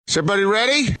Is everybody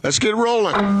ready? Let's get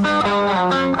rolling.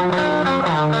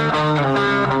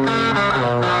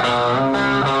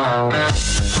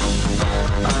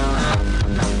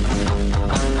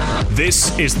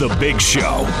 This is The Big Show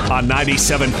on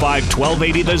 97.5,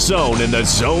 1280 The Zone and The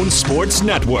Zone Sports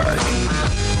Network.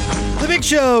 The Big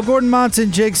Show, Gordon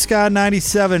Monson, Jake Scott,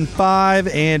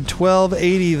 97.5 and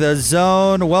 1280 The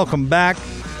Zone. Welcome back.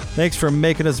 Thanks for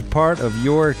making us a part of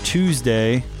your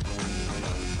Tuesday.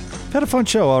 Had a fun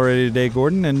show already today,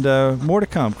 Gordon, and more to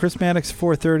come. Chris Mannix,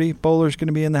 4:30. Bowler's going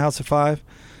to be in the house at 5.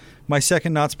 My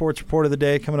second Not Sports Report of the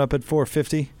day coming up at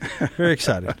 4:50. Very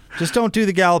excited. Just don't do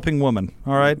the galloping woman,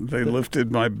 all right? They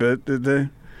lifted my bet, did they?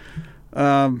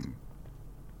 Hold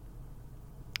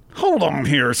on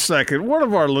here a second. One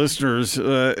of our listeners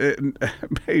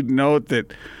made note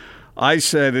that I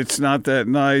said it's not that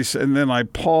nice, and then I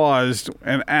paused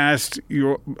and asked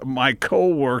my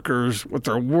coworkers what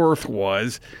their worth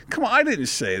was. Come on, I didn't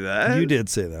say that. You did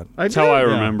say that. That's how I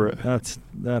remember it.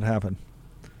 That happened.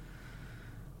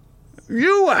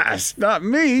 You asked, not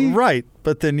me. Right,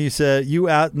 but then you said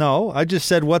no. I just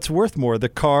said what's worth more, the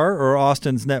car or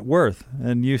Austin's net worth,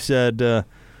 and you said,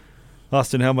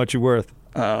 Austin, how much you worth?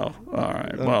 Oh, all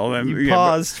right. Well, then you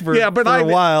paused for a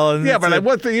while. And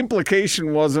what the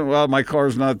implication wasn't, well, my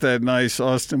car's not that nice.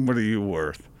 Austin, what are you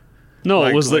worth? No,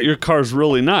 it was that your car's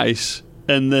really nice,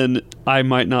 and then I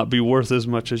might not be worth as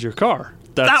much as your car.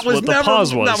 That's what the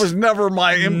pause was. That was never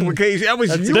my implication. That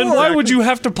was your. Then why would you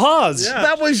have to pause? Yeah.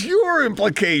 That was your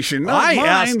implication, not mine. I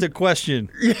asked a question.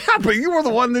 Yeah, but you were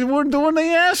the one that weren't doing the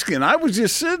asking. I was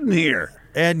just sitting here.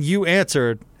 And you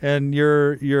answered, and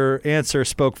your answer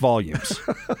spoke volumes.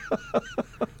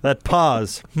 That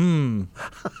pause.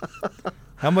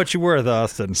 How much you worth,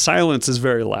 Austin? Silence is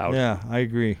very loud. Yeah, I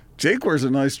agree. Jake wears a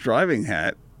nice driving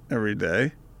hat every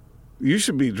day. You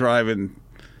should be driving.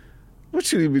 What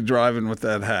should he be driving with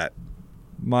that hat?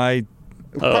 My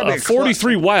a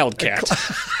 43 Wildcat.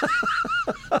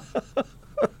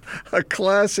 A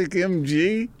classic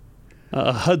MG?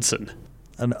 Hudson.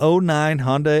 An 09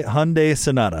 Hyundai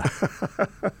Sonata.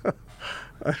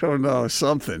 I don't know,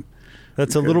 something.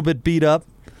 That's a little bit beat up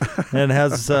and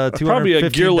has 215,000 Probably a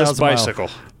gearless miles. bicycle.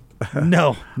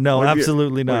 No,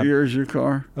 absolutely not. What year is your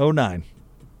car? 09.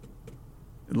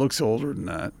 It looks older than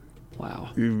that. Wow.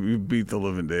 You beat the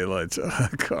living daylights out of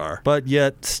that car. But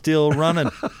yet still running.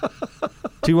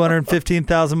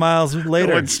 215,000 miles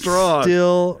later. Going strong.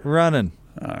 Still running.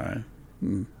 All right.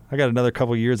 I got another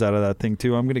couple years out of that thing,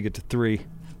 too. I'm going to get to 3.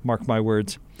 Mark my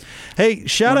words. Hey,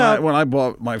 shout out. When I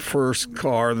bought my first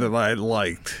car that I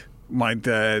liked, my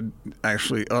dad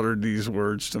actually uttered these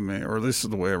words to me, or this is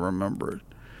the way I remember it.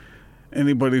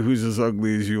 Anybody who's as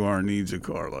ugly as you are needs a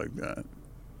car like that.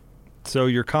 So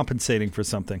you're compensating for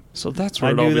something. So that's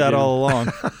where I knew that all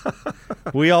along.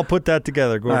 We all put that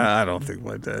together, Gordon. I don't think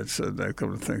my dad said that,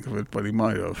 come to think of it, but he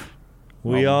might have.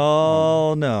 We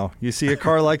all know. You see a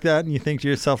car like that and you think to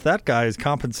yourself, that guy is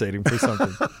compensating for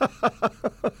something.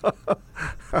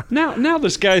 Now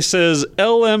this guy says,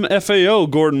 LMFAO,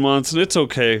 Gordon Monson, it's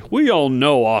okay. We all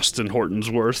know Austin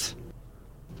Horton's worth.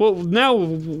 Well, now...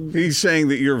 He's saying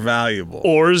that you're valuable.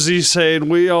 Or is he saying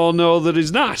we all know that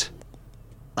he's not?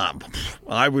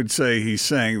 I would say he's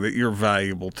saying that you're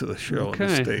valuable to the show and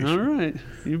the station. All right.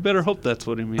 You better hope that's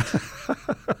what he means.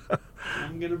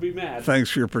 I'm going to be mad.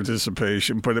 Thanks for your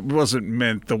participation, but it wasn't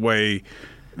meant the way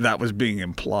that was being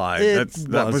implied.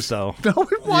 That was so. No,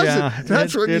 it wasn't. Yeah,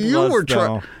 That's what you were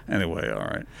trying. Anyway, all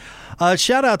right.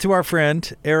 Shout out to our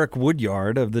friend Eric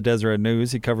Woodyard of the Deseret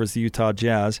News. He covers the Utah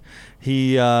Jazz.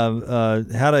 He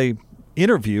had a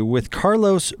interview with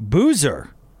Carlos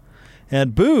Boozer.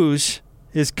 And Booze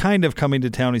is kind of coming to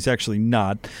town. He's actually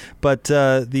not. But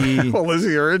the... Well, is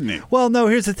he or isn't he? Well, no,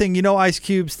 here's the thing. You know Ice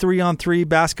Cube's 3-on-3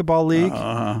 basketball league?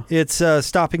 It's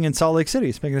stopping in Salt Lake City.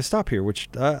 It's making a stop here, which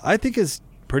I think is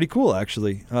pretty cool,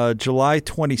 actually. July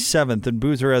 27th, and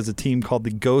Boozer has a team called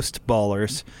the Ghost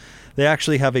Ballers. They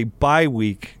actually have a bye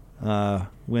week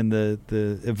when the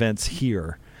event's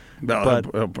here. No, but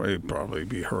he'll probably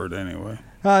be hurt anyway.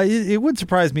 It would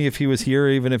surprise me if he was here,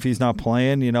 even if he's not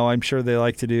playing. You know, I'm sure they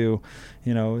like to do,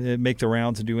 make the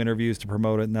rounds and do interviews to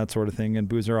promote it and that sort of thing. And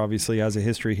Boozer obviously has a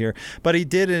history here. But he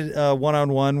did a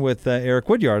one-on-one with Eric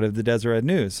Woodyard of the Deseret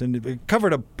News. And it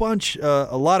covered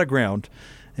a lot of ground.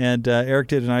 And Eric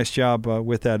did a nice job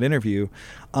with that interview.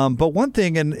 But one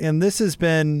thing, and this has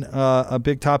been a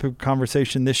big topic of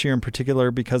conversation this year in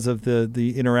particular because of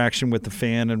the interaction with the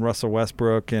fan and Russell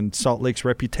Westbrook and Salt Lake's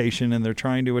reputation, and they're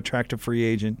trying to attract a free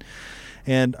agent.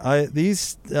 And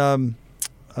these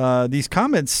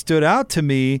comments stood out to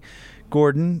me,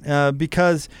 Gordon,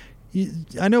 because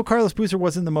I know Carlos Boozer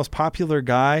wasn't the most popular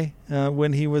guy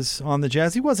when he was on the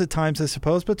Jazz. He was at times, I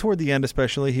suppose, but toward the end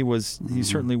especially, he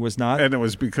certainly was not. And it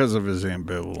was because of his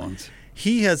ambivalence.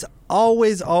 He has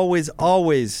always, always,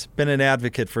 always been an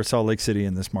advocate for Salt Lake City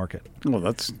in this market. Well,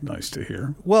 that's nice to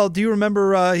hear. Well, do you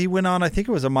remember he went on, I think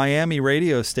it was a Miami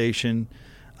radio station,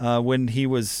 when he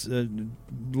was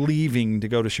leaving to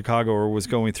go to Chicago or was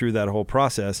going through that whole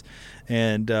process.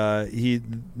 And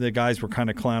the guys were kind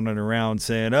of clowning around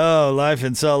saying, oh, life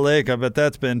in Salt Lake, I bet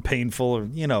that's been painful, or,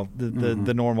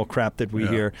 the normal crap that we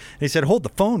hear. And he said, hold the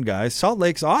phone, guys. Salt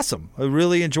Lake's awesome. I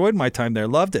really enjoyed my time there.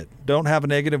 Loved it. Don't have a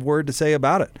negative word to say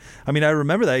about it. I mean, I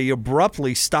remember that. He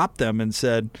abruptly stopped them and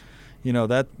said,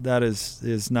 that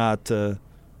is not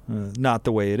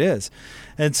the way it is.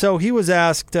 And so he was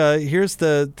asked, here's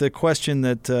the question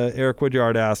that Eric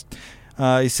Woodyard asked.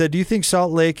 He said, do you think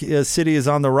Salt Lake City is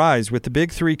on the rise? With the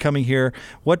big three coming here,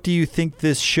 what do you think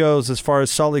this shows as far as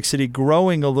Salt Lake City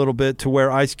growing a little bit to where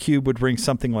Ice Cube would bring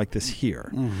something like this here?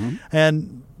 Mm-hmm.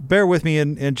 And bear with me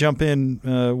and jump in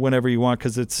whenever you want,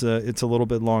 because it's a little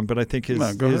bit long, but I think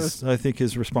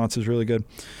his response is really good.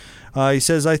 He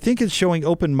says, I think it's showing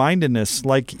open-mindedness.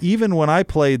 Like, even when I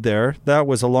played there, that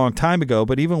was a long time ago,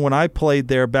 but even when I played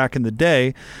there back in the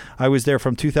day, I was there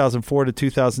from 2004 to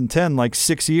 2010, like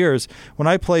 6 years. When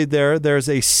I played there, there's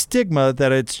a stigma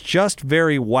that it's just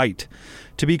very white.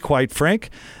 To be quite frank,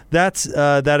 that's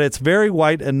that it's very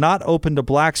white and not open to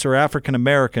blacks or African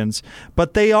Americans.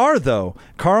 But they are, though.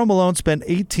 Karl Malone spent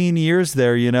 18 years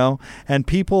there, and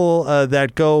people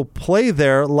that go play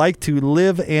there like to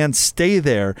live and stay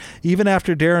there. Even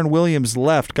after Darren Williams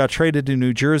left, got traded to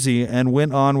New Jersey, and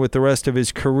went on with the rest of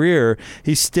his career,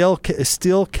 he still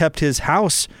kept his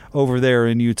house over there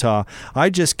in Utah.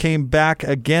 I just came back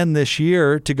again this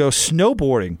year to go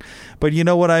snowboarding. But you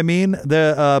know what I mean?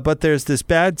 But there's this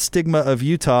bad stigma of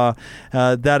Utah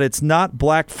that it's not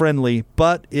black friendly,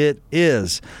 but it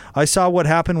is. I saw what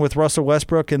happened with Russell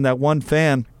Westbrook and that one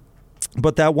fan.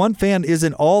 But that one fan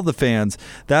isn't all the fans.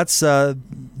 That's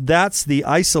the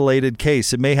isolated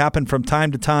case. It may happen from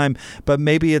time to time, but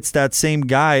maybe it's that same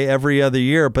guy every other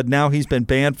year, but now he's been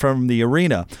banned from the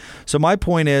arena. So my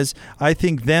point is, I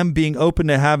think them being open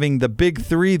to having the big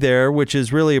three there, which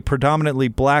is really a predominantly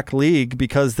black league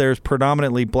because there's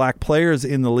predominantly black players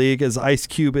in the league, as Ice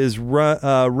Cube is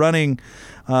running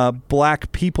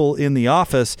black people in the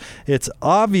office. It's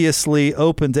obviously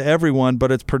open to everyone,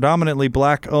 but it's predominantly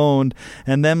black owned,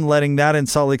 and them letting that in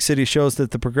Salt Lake City shows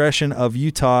that the progression of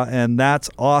Utah, and that's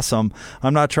awesome.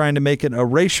 I'm not trying to make it a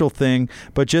racial thing,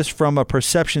 but just from a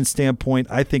perception standpoint,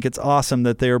 I think it's awesome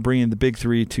that they are bringing the big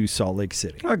three to Salt Lake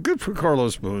City. Good for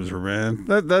Carlos Boozer, man.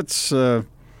 That's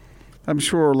I'm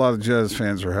sure a lot of Jazz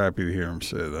fans are happy to hear him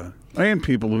say that, and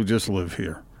people who just live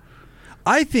here.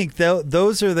 I think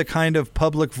those are the kind of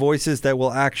public voices that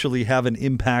will actually have an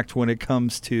impact when it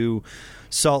comes to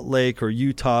Salt Lake or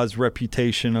Utah's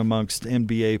reputation amongst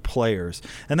NBA players.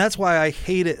 And that's why I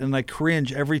hate it and I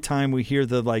cringe every time we hear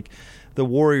the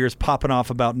Warriors popping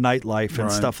off about nightlife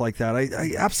and stuff like that.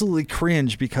 I absolutely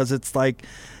cringe because it's like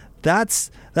that's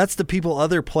the people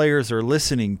other players are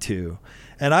listening to.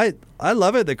 And I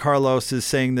love it that Carlos is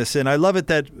saying this, and I love it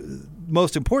that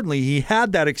most importantly, he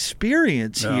had that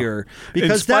experience here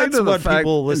because that's what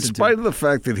people listen to. In spite of the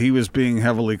fact that he was being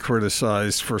heavily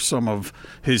criticized for some of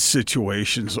his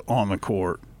situations on the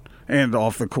court and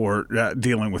off the court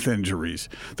dealing with injuries,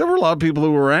 there were a lot of people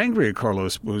who were angry at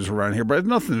Carlos Boozer around here, but it had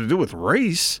nothing to do with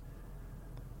race.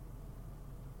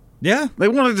 Yeah. They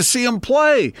wanted to see him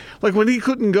play. Like when he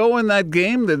couldn't go in that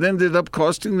game that ended up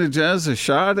costing the Jazz a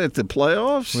shot at the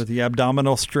playoffs. With the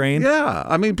abdominal strain. Yeah.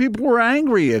 I mean, people were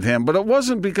angry at him, but it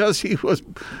wasn't because he was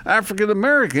African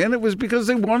American. It was because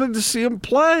they wanted to see him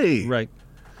play. Right.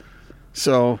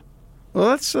 So, well,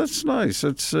 that's nice.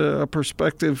 It's a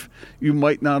perspective you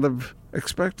might not have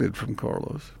expected from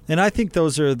Carlos. And I think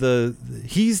those are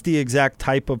he's the exact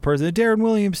type of person. Darren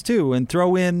Williams, too, and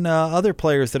throw in other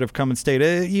players that have come and stayed.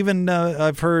 Even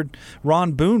I've heard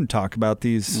Ron Boone talk about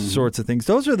these sorts of things.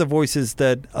 Those are the voices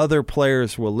that other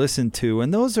players will listen to.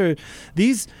 And those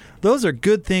are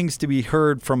good things to be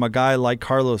heard from a guy like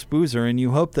Carlos Boozer. And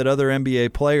you hope that other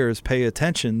NBA players pay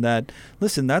attention that,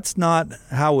 listen, that's not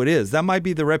how it is. That might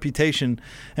be the reputation.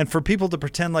 And for people to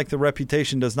pretend like the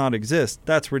reputation does not exist,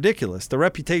 that's ridiculous. ridiculous. The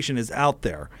reputation is out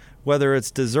there, whether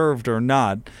it's deserved or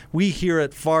not. We hear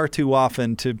it far too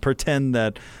often to pretend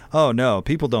that, oh, no,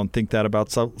 people don't think that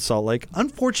about Salt Lake.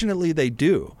 Unfortunately, they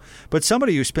do. But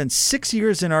somebody who spent 6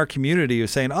 years in our community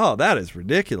who's saying, oh, that is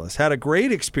ridiculous, had a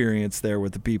great experience there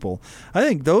with the people. I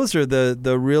think those are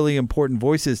the really important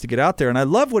voices to get out there. And I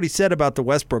love what he said about the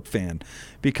Westbrook fan,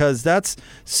 because that's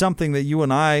something that you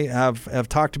and I have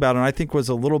talked about, and I think was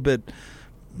a little bit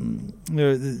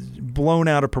blown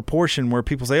out of proportion, where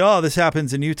people say, oh, this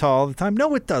happens in Utah all the time.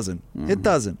 No, it doesn't. It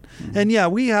doesn't. And yeah,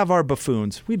 we have our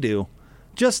buffoons. We do.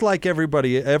 Just like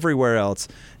everybody everywhere else,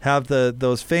 have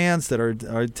those fans that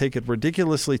are take it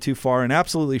ridiculously too far and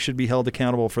absolutely should be held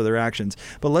accountable for their actions.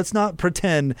 But let's not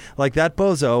pretend like that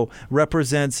bozo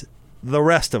represents the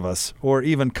rest of us or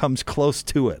even comes close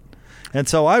to it. And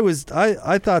so I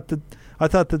thought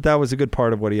that was a good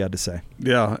part of what he had to say.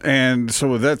 Yeah, and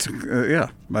so that's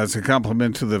a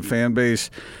compliment to the fan base.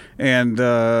 And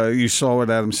you saw what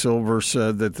Adam Silver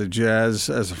said, that the Jazz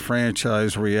as a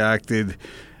franchise reacted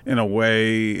in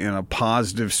a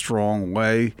positive, strong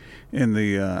way in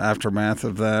the aftermath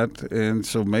of that. And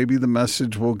so maybe the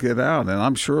message will get out. And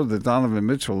I'm sure that Donovan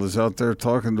Mitchell is out there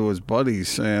talking to his buddies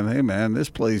saying, hey, man, this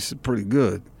place is pretty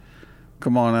good.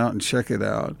 Come on out and check it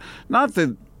out. Not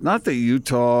that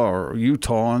Utah or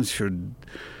Utahns should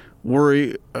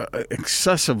worry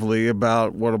excessively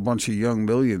about what a bunch of young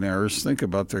millionaires think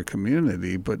about their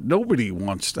community, but nobody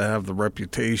wants to have the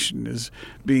reputation as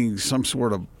being some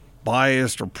sort of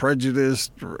biased or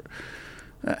prejudiced, or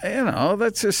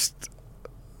that's just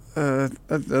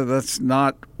that's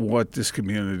not what this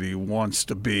community wants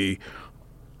to be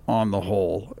on the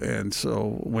whole. And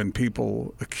so when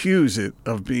people accuse it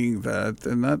of being that,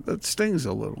 then that stings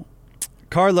a little.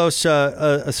 Carlos,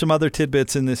 some other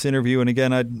tidbits in this interview, and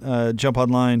again, I'd jump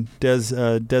online,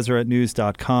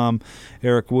 Deseretnews.com.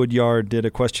 Eric Woodyard did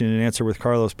a question and answer with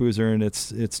Carlos Boozer, and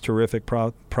it's terrific.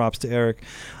 Props to Eric.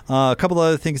 A couple of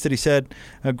other things that he said.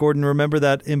 Gordon, remember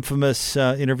that infamous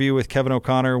interview with Kevin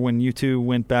O'Connor when you two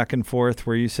went back and forth,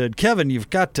 where you said, Kevin, you've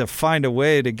got to find a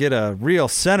way to get a real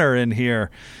center in here.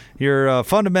 You're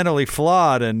fundamentally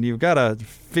flawed, and you've got to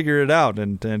figure it out.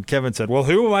 And Kevin said, well,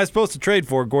 who am I supposed to trade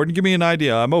for, Gordon? Give me an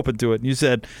idea. I'm open to it. And you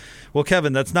said, well,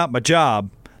 Kevin, that's not my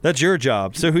job. That's your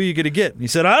job. So who are you going to get? And he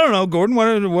said, I don't know, Gordon.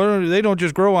 They don't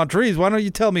just grow on trees. Why don't you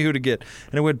tell me who to get?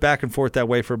 And it went back and forth that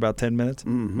way for about 10 minutes.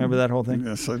 Mm-hmm. Remember that whole thing?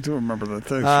 Yes, I do remember that.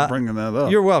 Thanks for bringing that up.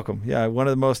 You're welcome. Yeah, one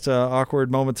of the most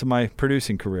awkward moments of my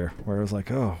producing career, where I was like,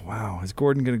 oh, wow, is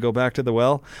Gordon going to go back to the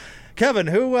well? Kevin,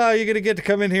 who are you going to get to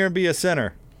come in here and be a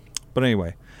center? But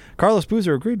anyway, Carlos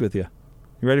Boozer agreed with you.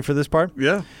 You ready for this part?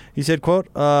 Yeah. He said, quote,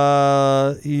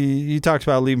 he talks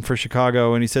about leaving for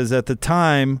Chicago, and he says, at the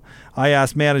time, I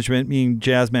asked management, meaning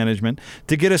Jazz management,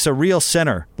 to get us a real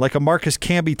center, like a Marcus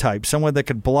Camby type, someone that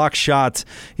could block shots.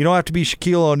 You don't have to be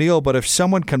Shaquille O'Neal, but if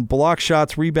someone can block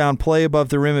shots, rebound, play above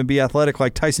the rim, and be athletic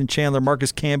like Tyson Chandler,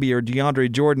 Marcus Camby, or DeAndre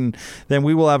Jordan, then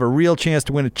we will have a real chance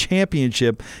to win a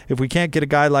championship. If we can't get a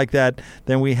guy like that,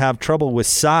 then we have trouble with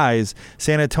size.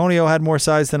 San Antonio had more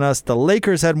size than us. The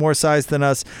Lakers had more size than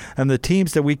us. And the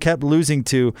teams that we kept losing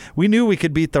to, we knew we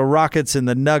could beat the Rockets and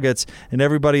the Nuggets and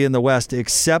everybody in the West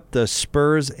except the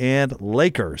Spurs and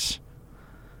Lakers.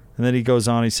 And then he goes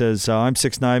on, he says, I'm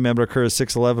 6'9", Mehmet Okur is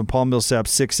 6'11", Paul Millsap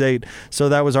 6'8". So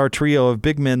that was our trio of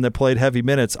big men that played heavy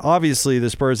minutes. Obviously, the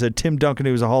Spurs had Tim Duncan,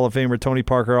 who was a Hall of Famer, Tony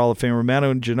Parker, Hall of Famer,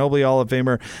 Manu Ginobili, Hall of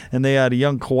Famer, and they had a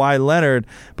young Kawhi Leonard,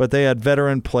 but they had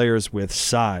veteran players with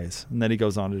size. And then he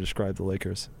goes on to describe the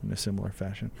Lakers in a similar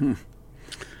fashion.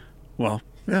 Well,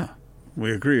 yeah,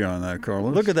 we agree on that,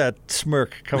 Carlos. Look at that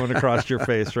smirk coming across your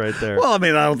face right there. Well, I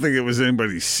mean, I don't think it was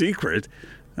anybody's secret.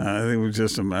 I think it was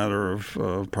just a matter of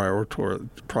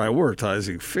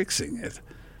prioritizing fixing it.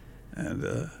 And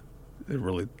it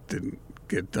really didn't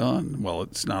get done. Well,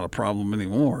 it's not a problem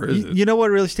anymore, is it? You know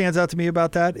what really stands out to me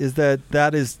about that is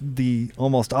that is the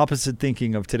almost opposite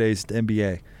thinking of today's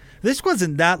NBA. This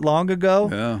wasn't that long ago,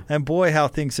 yeah. And boy, how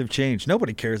things have changed.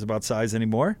 Nobody cares about size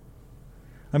anymore.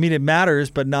 I mean, it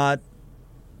matters, but not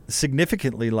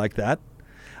significantly like that.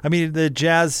 I mean, the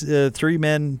Jazz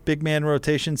big man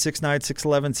rotation, 6'9",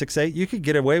 6'11", 6'8", you could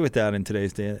get away with that in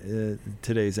today's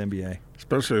NBA.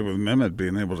 Especially with Mehmet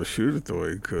being able to shoot it the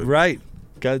way he could. Right.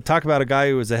 Talk about a guy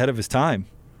who was ahead of his time.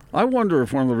 I wonder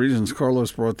if one of the reasons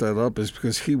Carlos brought that up is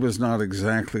because he was not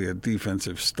exactly a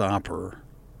defensive stopper.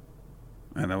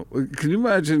 And can you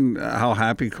imagine how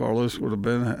happy Carlos would have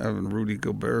been having Rudy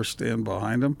Gobert stand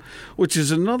behind him? Which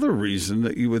is another reason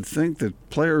that you would think that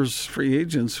players, free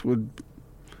agents,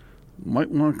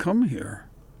 might want to come here.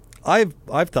 I've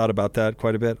thought about that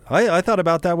quite a bit. I thought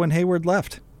about that when Hayward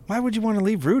left. Why would you want to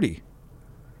leave Rudy?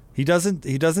 He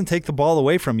doesn't take the ball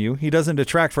away from you. He doesn't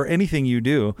detract for anything you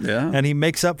do. Yeah. And he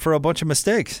makes up for a bunch of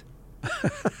mistakes.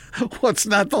 What's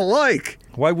not to like?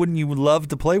 Why wouldn't you love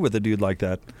to play with a dude like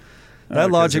that? That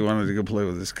 'Cause logic. he wanted to go play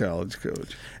with his college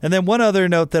coach. And then one other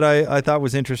note that I thought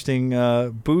was interesting,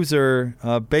 Boozer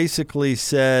basically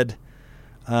said,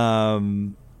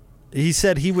 he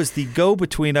said he was the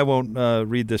go-between. I won't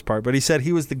read this part, but he said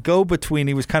he was the go-between.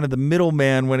 He was kind of the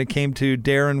middleman when it came to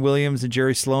Darren Williams and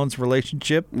Jerry Sloan's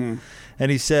relationship. Mm.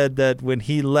 And he said that when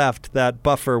he left, that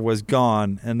buffer was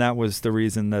gone, and that was the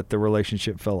reason that the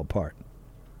relationship fell apart.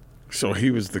 So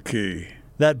he was the key.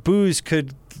 That Booze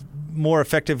could more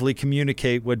effectively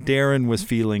communicate what Darren was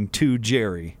feeling to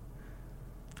Jerry.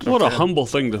 What a humble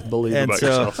thing to believe about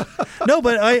yourself. No,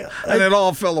 but and it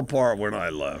all fell apart when I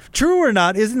left. True or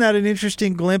not, isn't that an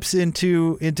interesting glimpse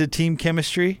into team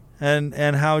chemistry and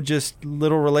how just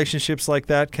little relationships like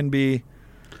that can be?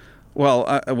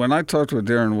 Well, when I talked with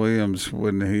Darren Williams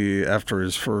after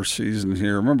his first season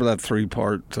here, remember that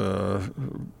 3-part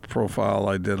profile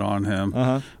I did on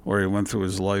him, where he went through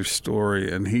his life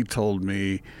story, and he told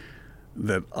me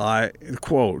that I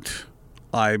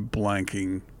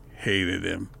blanking hated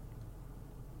him.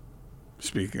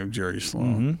 Speaking of Jerry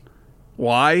Sloan. Mm-hmm.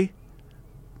 Why?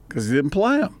 Because he didn't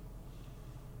play him.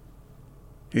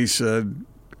 He said,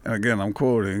 and again I'm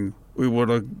quoting, we would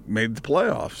have made the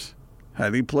playoffs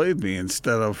had he played me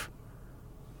instead of,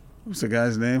 what's the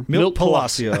guy's name? Milt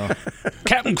Palacio.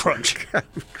 Captain Crunch.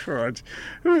 Captain Crunch.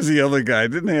 Who was the other guy?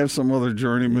 Didn't they have some other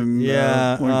journeyman?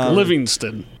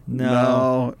 Livingston.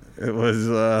 No. It was...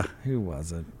 who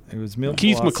was it? It was Milt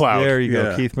Keith Palacio. McLeod. There you go,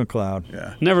 Yeah. Keith McLeod.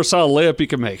 Yeah. Never saw a layup he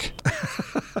could make.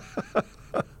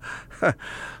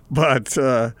 But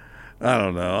I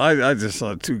don't know. I just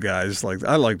saw two guys.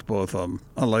 I liked both of them.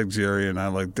 I liked Jerry and I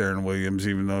liked Darren Williams,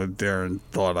 even though Darren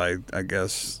thought I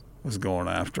guess was going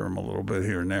after him a little bit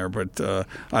here and there. But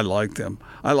I liked him.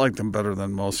 I liked him better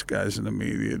than most guys in the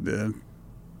media did,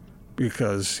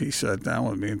 because he sat down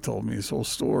with me and told me his whole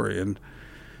story, and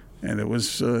it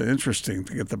was interesting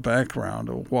to get the background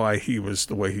of why he was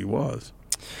the way he was.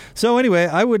 So anyway,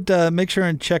 I would make sure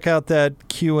and check out that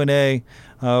Q&A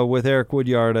with Eric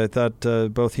Woodyard. I thought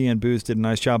both he and Booze did a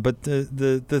nice job. But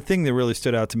the thing that really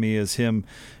stood out to me is him,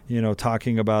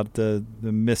 talking about the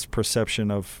misperception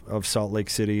of Salt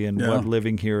Lake City and what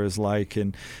living here is like.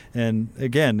 And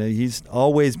again, he's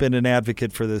always been an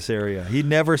advocate for this area. He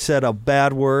never said a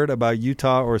bad word about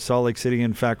Utah or Salt Lake City.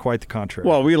 In fact, quite the contrary.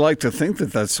 Well, we like to think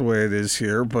that that's the way it is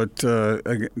here, but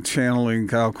channeling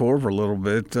Kyle Korver a little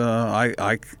bit,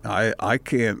 I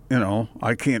can't,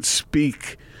 I can't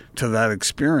speak to that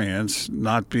experience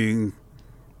not being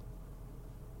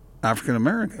African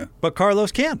American. But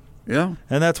Carlos can. Yeah.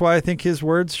 And that's why I think his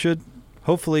words should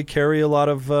hopefully carry a lot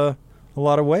of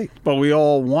weight. But we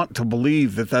all want to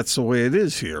believe that that's the way it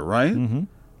is here, right?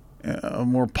 Mm-hmm. A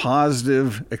more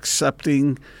positive,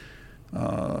 accepting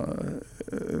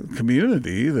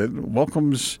community that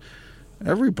welcomes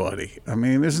everybody. I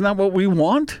mean, isn't that what we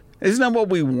want? Isn't that what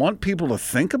we want people to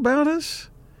think about us?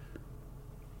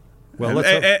 Well,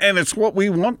 and it's what we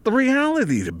want the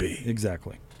reality to be.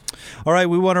 Exactly. All right,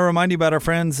 we want to remind you about our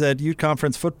friends at Ute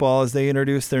Conference Football as they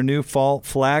introduce their new fall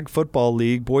flag football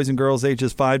league. Boys and girls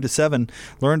ages 5 to 7.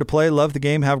 Learn to play, love the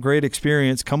game, have great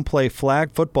experience. Come play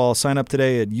flag football. Sign up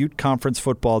today at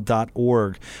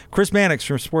uteconferencefootball.org. Chris Mannix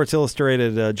from Sports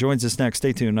Illustrated joins us next.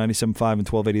 Stay tuned, 97.5 and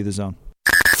 1280 The Zone.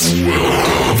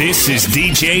 This is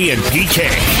DJ and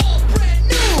PK.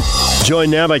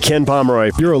 Joined now by Ken Pomeroy.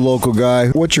 You're a local guy.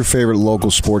 What's your favorite local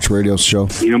sports radio show?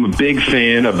 I'm a big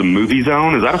fan of the Movie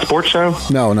Zone. Is that a sports show?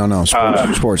 No.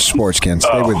 Sports, Ken.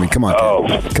 Stay with me. Come on,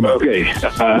 Ken. Come on. Okay.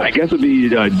 I guess it'd be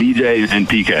DJ and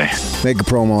PK. Make a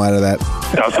promo out of that.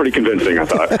 That was pretty convincing, I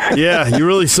thought. Yeah, you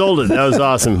really sold it. That was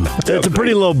awesome. It's a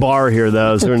pretty low bar here,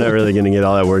 though, so we're not really going to get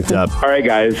all that worked up. All right,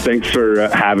 guys. Thanks for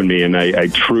having me, and I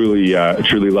truly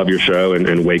love your show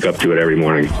and wake up to it every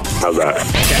morning. How's that?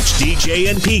 Catch DJ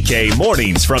and PK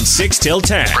mornings from 6 till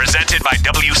 10. Presented by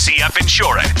WCF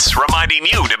Insurance. Reminding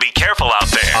you to be careful out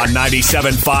there. On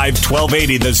 97.5,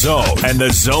 1280 The Zone and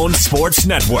The Zone Sports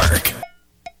Network.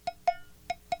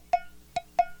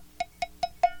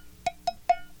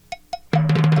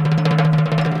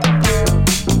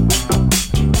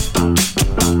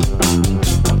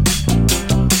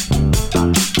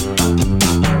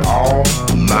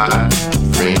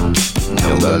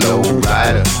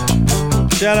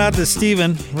 Shout out to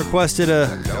Steven. Requested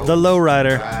the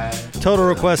Lowrider. Total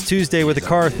Request Tuesday with a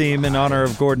car theme in honor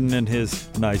of Gordon and his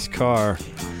nice car.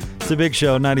 It's a big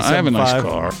show, 97.5. I have a nice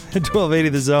car. 1280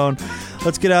 The Zone.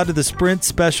 Let's get out to the Sprint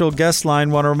special guest line.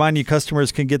 Want to remind you,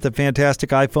 customers can get the fantastic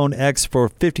iPhone X for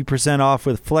 50% off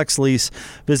with Flex Lease.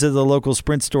 Visit the local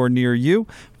Sprint store near you.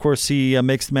 Of course, he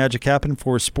makes the magic happen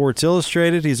for Sports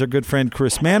Illustrated. He's our good friend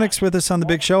Chris Mannix with us on the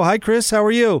big show. Hi, Chris. How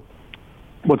are you?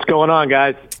 What's going on,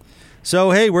 guys? So,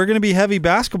 hey, we're going to be heavy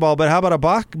basketball, but how about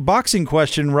a boxing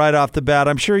question right off the bat?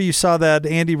 I'm sure you saw that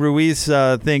Andy Ruiz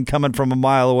thing coming from a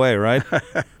mile away, right?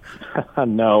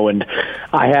 No, and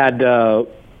I had, as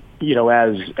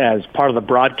part of the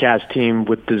broadcast team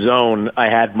with DAZN, I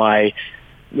had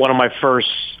one of my first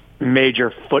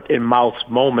major foot in mouth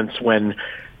moments when,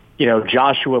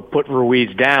 Joshua put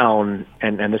Ruiz down,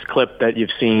 and this clip that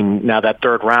you've seen now, that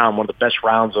third round, one of the best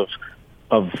rounds of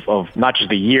not just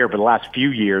the year, but the last few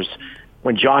years,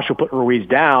 when Joshua put Ruiz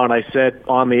down, I said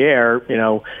on the air,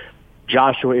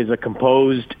 Joshua is a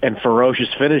composed and ferocious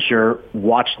finisher.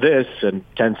 Watch this, and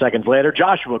 10 seconds later,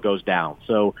 Joshua goes down.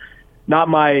 So, not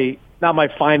my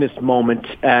finest moment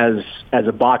as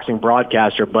a boxing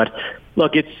broadcaster, but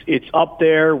look, it's up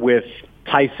there with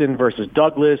Tyson versus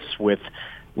Douglas, with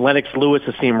Lennox Lewis,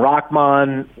 Asim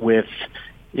Rahman, with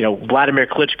Vladimir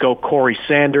Klitschko, Corey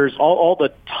Sanders, all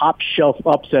the top shelf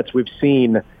upsets we've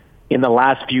seen in the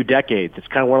last few decades. It's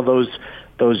kind of one of those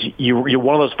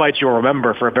one of those fights you'll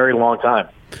remember for a very long time.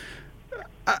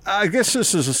 I guess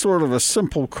this is a sort of a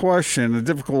simple question, a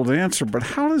difficult answer, but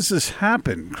how does this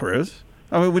happen, Chris?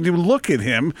 I mean, when you look at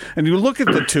him and you look at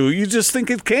the two, you just think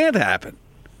it can't happen.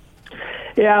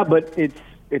 Yeah, but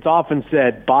it's often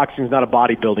said boxing's not a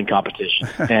bodybuilding competition.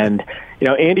 And,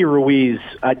 Andy Ruiz,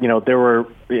 there were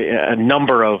a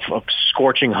number of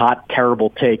scorching hot, terrible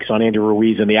takes on Andy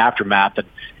Ruiz in the aftermath.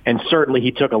 And certainly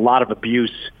he took a lot of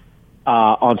abuse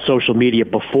on social media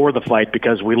before the fight,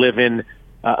 because we live in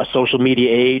a social media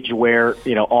age where,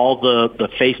 all the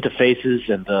face-to-faces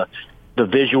and the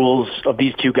visuals of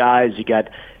these two guys, you got,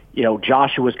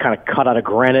 Joshua's kind of cut out of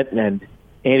granite, and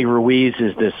Andy Ruiz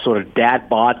is this sort of dad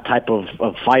bod type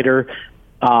of fighter.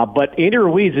 But Andy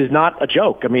Ruiz is not a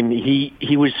joke. I mean,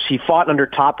 he fought under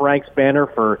Top Rank's banner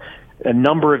for a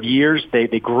number of years. They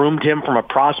groomed him from a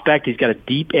prospect. He's got a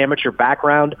deep amateur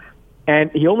background.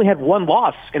 And he only had one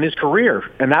loss in his career,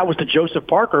 and that was to Joseph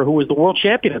Parker, who was the world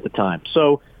champion at the time.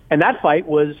 So, and that fight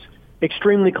was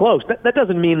extremely close. That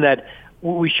doesn't mean that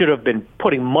we should have been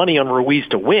putting money on Ruiz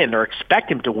to win or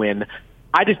expect him to win.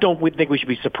 I just don't think we should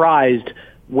be surprised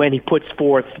when he puts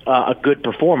forth a good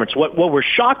performance. What I was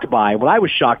shocked by,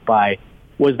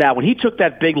 was that when he took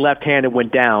that big left hand and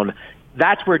went down,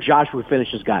 that's where Joshua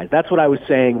finishes guys. That's what I was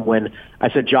saying when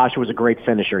I said Joshua was a great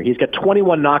finisher. He's got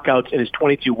 21 knockouts in his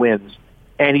 22 wins,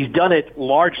 and he's done it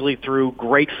largely through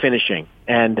great finishing.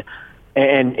 And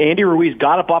Andy Ruiz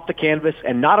got up off the canvas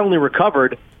and not only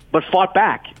recovered, but fought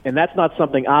back. And that's not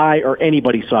something I or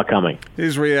anybody saw coming.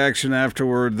 His reaction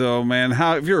afterward, though, man,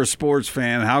 if you're a sports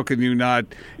fan, how can you not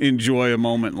enjoy a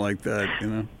moment like that,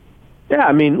 Yeah,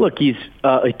 I mean, look, he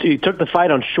took the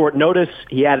fight on short notice.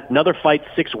 He had another fight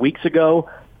 6 weeks ago.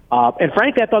 And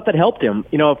frankly, I thought that helped him.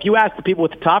 If you ask the people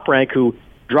with the Top Rank who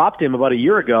dropped him about a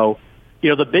year ago,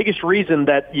 the biggest reason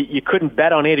that you couldn't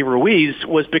bet on Andy Ruiz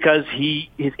was because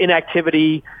his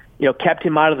inactivity, kept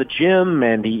him out of the gym,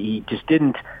 and he just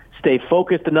didn't stay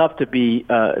focused enough to be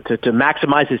to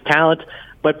maximize his talent.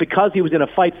 But because he was in a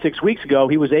fight 6 weeks ago,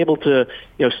 he was able to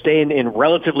stay in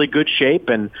relatively good shape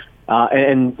and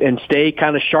stay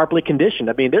kind of sharply conditioned.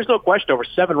 I mean, there's no question over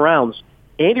 7 rounds,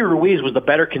 Andy Ruiz was the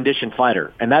better conditioned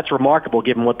fighter, and that's remarkable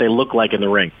given what they look like in the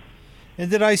ring. And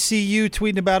did I see you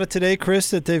tweeting about it today, Chris,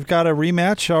 that they've got a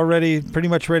rematch already pretty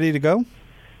much ready to go?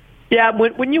 Yeah,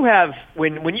 when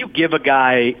you give a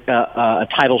guy a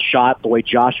title shot the way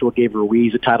Joshua gave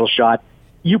Ruiz a title shot,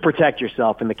 you protect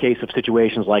yourself in the case of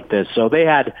situations like this. So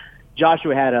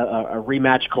Joshua had a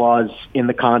rematch clause in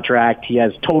the contract. He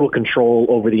has total control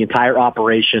over the entire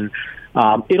operation.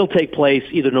 It'll take place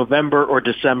either November or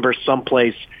December,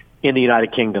 someplace in the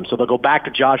United Kingdom. So they'll go back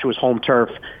to Joshua's home turf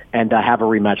and have a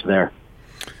rematch there.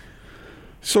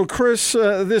 So, Chris,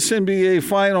 this NBA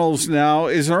Finals now,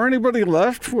 is there anybody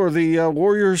left for the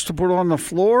Warriors to put on the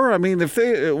floor? I mean, if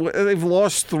they've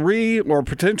lost 3 or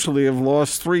potentially have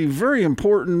lost 3 very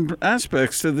important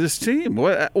aspects to this team,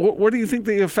 what do you think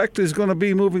the effect is going to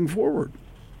be moving forward?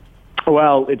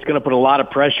 Well, it's going to put a lot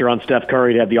of pressure on Steph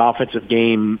Curry to have the offensive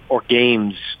game or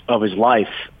games of his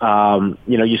life.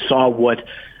 You saw what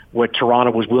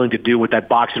Toronto was willing to do with that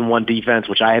box-and-one defense,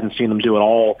 which I hadn't seen them do at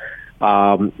all.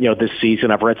 This season.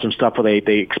 I've read some stuff where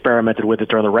they experimented with it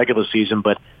during the regular season,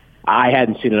 but I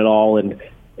hadn't seen it at all. And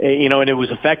it was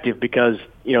effective because,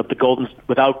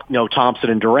 without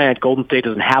Thompson and Durant, Golden State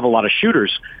doesn't have a lot of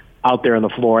shooters out there on the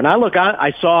floor. And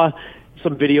I saw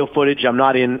some video footage. I'm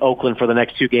not in Oakland for the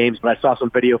next 2 games, but I saw some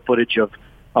video footage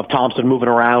of Thompson moving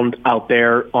around out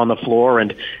there on the floor,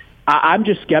 and I'm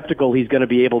just skeptical he's going to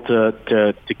be able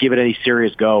to give it any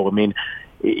serious go. I mean,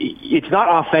 it's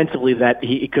not offensively that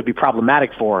it could be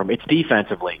problematic for him. It's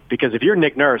defensively, because if you're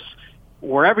Nick Nurse,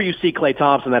 wherever you see Klay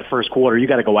Thompson that first quarter, you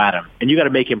got to go at him, and you got to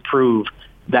make him prove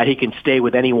that he can stay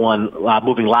with anyone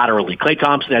moving laterally. Klay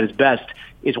Thompson at his best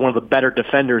is one of the better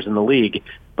defenders in the league,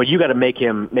 but you got to make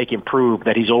him prove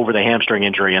that he's over the hamstring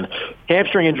injury. And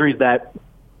hamstring injuries that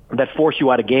force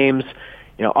you out of games,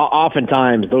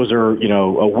 oftentimes those are,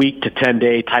 a week to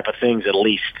 10-day type of things at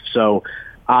least. So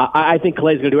I think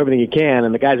Klay's going to do everything he can,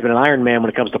 and the guy's been an Iron Man when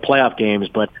it comes to playoff games.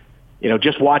 But,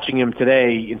 just watching him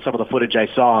today in some of the footage I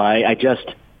saw,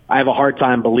 I have a hard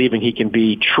time believing he can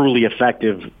be truly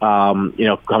effective, coming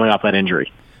off that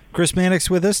injury. Chris Mannix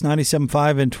with us,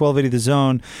 97.5 and 1280 The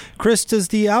Zone. Chris, does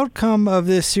the outcome of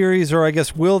this series, or I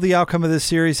guess will the outcome of this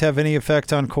series have any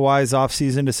effect on Kawhi's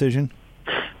offseason decision?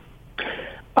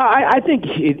 I think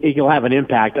it'll have an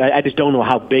impact. I just don't know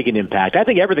how big an impact. I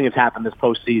think everything that's happened this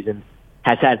postseason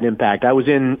has had an impact. I was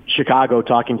in Chicago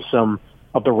talking to some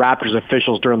of the Raptors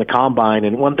officials during the Combine,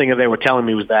 and one thing that they were telling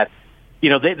me was that,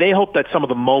 they hope that some of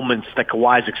the moments that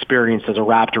Kawhi's experienced as a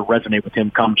Raptor resonate with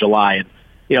him come July. And,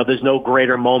 there's no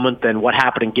greater moment than what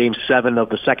happened in Game 7 of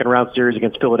the second-round series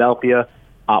against Philadelphia,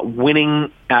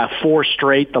 winning 4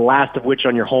 straight, the last of which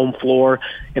on your home floor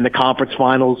in the conference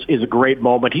finals is a great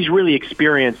moment. He's really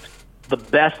experienced the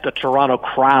best a Toronto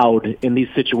crowd in these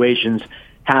situations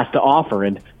has to offer.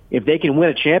 And if they can win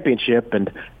a championship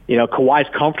and, Kawhi's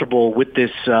comfortable with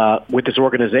this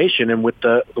organization and with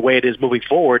the way it is moving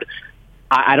forward,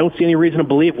 I don't see any reason to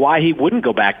believe why he wouldn't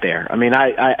go back there. I mean,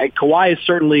 Kawhi is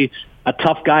certainly a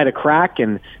tough guy to crack,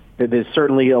 and there's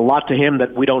certainly a lot to him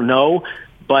that we don't know.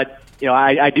 But,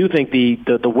 I do think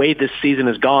the way this season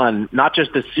has gone, not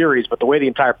just this series, but the way the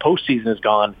entire postseason has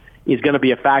gone, is going to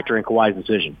be a factor in Kawhi's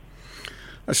decision.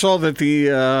 I saw that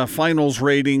the finals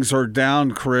ratings are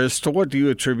down, Chris. To what do you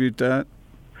attribute that?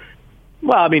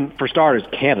 Well, I mean, for starters,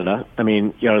 Canada. I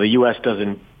mean, the U.S.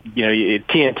 doesn't,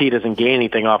 TNT doesn't gain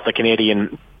anything off the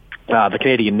Canadian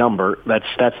number. That's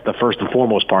the first and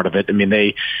foremost part of it. I mean,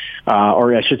 they,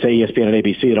 or I should say ESPN and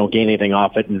ABC, they don't gain anything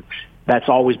off it. And that's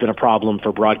always been a problem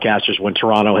for broadcasters when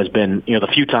Toronto has been, the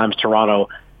few times Toronto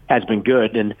has been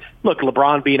good. And look,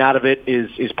 LeBron being out of it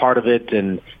is part of it.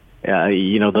 And,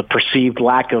 the perceived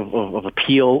lack of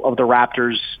appeal of the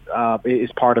Raptors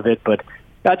is part of it. But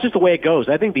that's just the way it goes.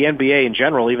 I think the NBA in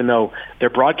general, even though their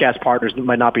broadcast partners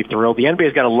might not be thrilled, the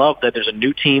NBA's got to love that there's a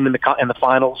new team in the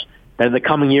finals. That in the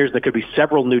coming years, there could be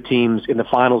several new teams in the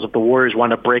finals if the Warriors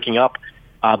wind up breaking up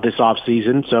this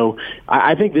offseason. So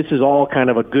I think this is all kind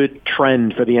of a good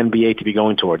trend for the NBA to be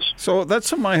going towards. So that's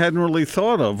something I hadn't really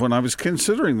thought of when I was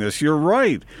considering this. You're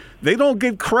right. They don't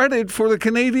get credit for the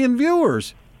Canadian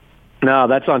viewers. No,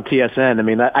 that's on TSN. I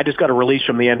mean, I just got a release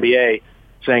from the NBA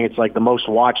saying it's like the most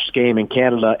watched game in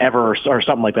Canada ever or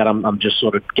something like that. I'm just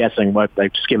sort of guessing, but I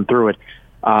skimmed through it.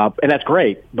 And that's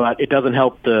great, but it doesn't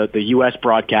help the U.S.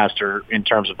 broadcaster in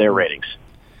terms of their ratings.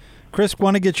 Chris,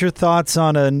 want to get your thoughts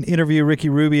on an interview Ricky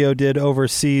Rubio did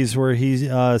overseas where he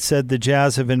said the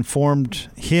Jazz have informed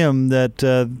him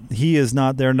that he is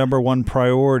not their number one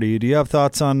priority. Do you have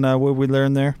thoughts on what we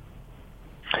learned there?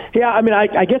 Yeah, I mean,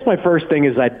 I guess my first thing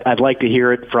is I'd like to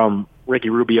hear it from Ricky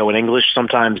Rubio in English.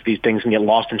 Sometimes these things can get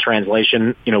lost in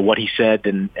translation, what he said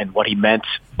and what he meant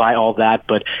by all that.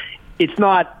 But it's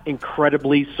not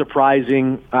incredibly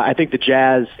surprising. I think the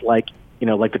Jazz, like the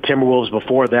Timberwolves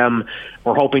before them,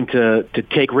 were hoping to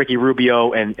take Ricky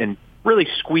Rubio and really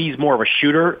squeeze more of a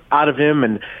shooter out of him,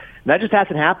 and that just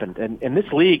hasn't happened. And in this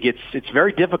league, it's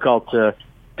very difficult to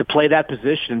play that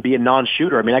position and be a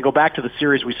non-shooter. I mean, I go back to the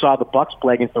series we saw the Bucks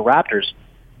play against the Raptors.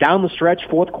 Down the stretch,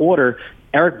 fourth quarter,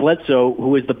 Eric Bledsoe,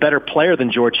 who is the better player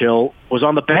than George Hill, was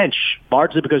on the bench,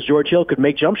 largely because George Hill could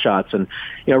make jump shots. And,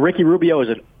 Ricky Rubio is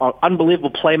an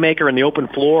unbelievable playmaker in the open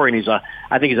floor, and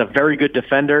I think he's a very good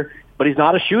defender, but he's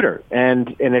not a shooter.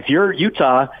 And if you're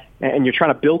Utah and you're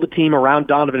trying to build a team around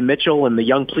Donovan Mitchell and the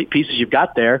young pieces you've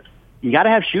got there, you got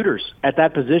to have shooters at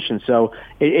that position. So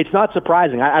it's not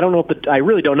surprising. I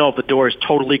really don't know if the door is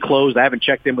totally closed. I haven't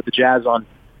checked in with the Jazz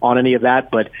on any of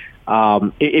that, but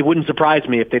it wouldn't surprise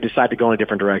me if they decide to go in a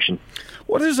different direction.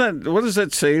 What does that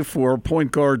say for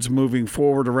point guards moving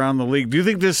forward around the league? Do you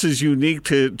think this is unique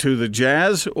to the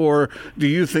Jazz, or do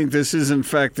you think this is in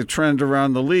fact the trend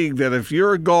around the league that if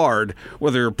you're a guard,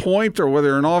 whether you're point or whether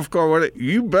you're an off guard,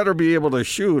 you better be able to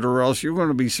shoot or else you're going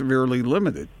to be severely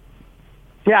limited?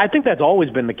 Yeah, I think that's always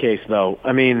been the case, though.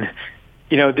 I mean,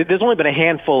 there's only been a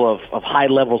handful of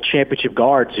high-level championship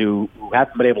guards who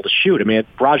haven't been able to shoot. I mean,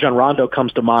 Rajon Rondo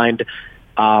comes to mind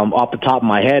off the top of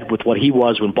my head with what he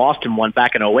was when Boston won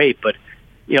back in 2008. But,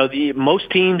 most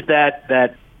teams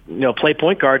that play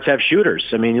point guards have shooters.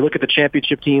 I mean, you look at the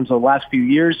championship teams in the last few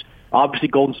years, obviously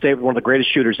Golden State was one of the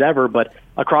greatest shooters ever, but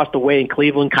across the way in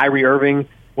Cleveland, Kyrie Irving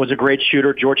was a great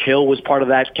shooter. George Hill was part of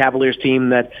that Cavaliers team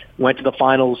that went to the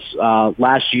finals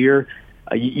last year.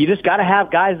 You just got to have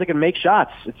guys that can make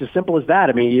shots. It's as simple as that.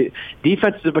 I mean,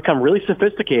 defenses have become really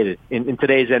sophisticated in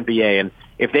today's NBA, and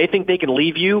if they think they can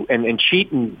leave you and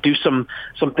cheat and do some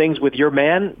things with your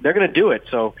man, they're going to do it.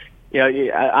 So,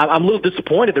 I'm a little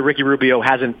disappointed that Ricky Rubio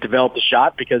hasn't developed a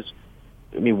shot because,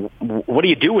 I mean, what do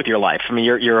you do with your life? I mean,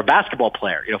 you're a basketball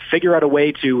player. Figure out a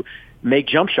way to make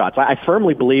jump shots. I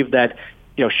firmly believe that,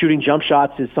 shooting jump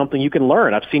shots is something you can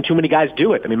learn. I've seen too many guys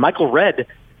do it. I mean, Michael Redd,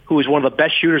 who is one of the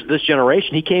best shooters of this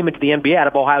generation, he came into the NBA out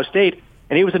of Ohio State,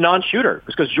 and he was a non-shooter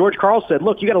because George Karl said,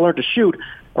 look, you got to learn to shoot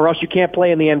or else you can't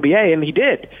play in the NBA, and he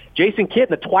did. Jason Kidd, in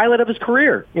the twilight of his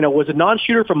career, was a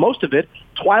non-shooter for most of it.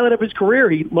 Twilight of his career,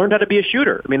 he learned how to be a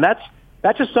shooter. I mean,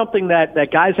 that's just something that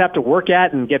guys have to work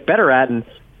at and get better at, and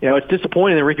it's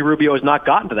disappointing that Ricky Rubio has not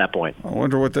gotten to that point. I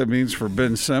wonder what that means for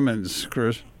Ben Simmons,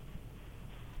 Chris.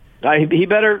 He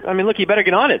better. I mean, look, he better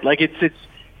get on it. Like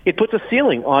it puts a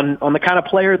ceiling on the kind of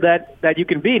player that you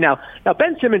can be. Now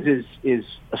Ben Simmons is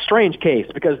a strange case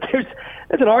because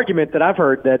there's an argument that I've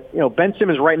heard that Ben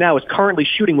Simmons right now is currently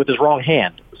shooting with his wrong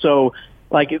hand. So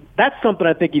that's something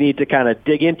I think you need to kind of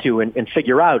dig into and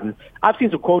figure out. And I've seen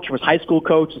some quotes from his high school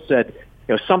coach that said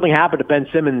something happened to Ben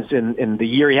Simmons in the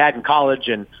year he had in college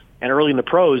and early in the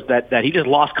pros that he just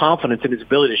lost confidence in his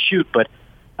ability to shoot. But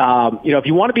if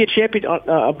you want to be a champion,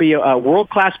 be a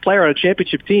world-class player on a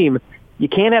championship team, you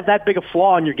can't have that big a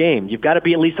flaw in your game. You've got to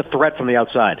be at least a threat from the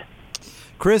outside.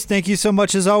 Chris, thank you so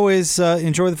much as always.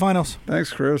 Enjoy the finals.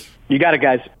 Thanks, Chris. You got it,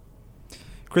 guys.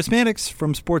 Chris Mannix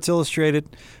from Sports Illustrated.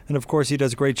 And, of course, he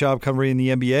does a great job covering the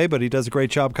NBA, but he does a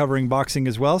great job covering boxing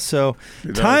as well. So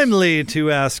timely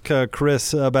to ask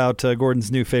Chris about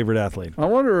Gordon's new favorite athlete. I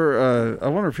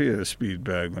wonder if he had a speed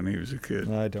bag when he was a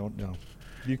kid. I don't know.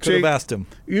 You could have asked him.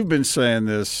 You've been saying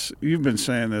this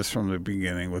from the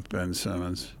beginning with Ben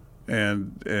Simmons.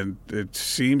 And it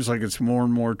seems like it's more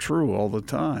and more true all the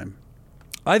time.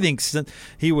 I think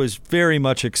he was very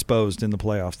much exposed in the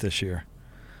playoffs this year.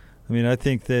 I mean, I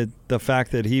think that the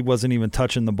fact that he wasn't even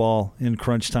touching the ball in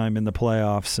crunch time in the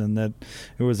playoffs and that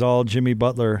it was all Jimmy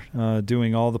Butler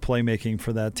doing all the playmaking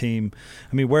for that team.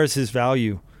 I mean, where's his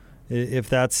value? If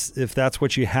that's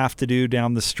what you have to do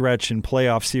down the stretch in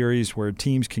playoff series where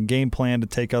teams can game plan to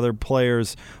take other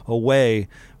players away,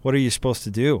 what are you supposed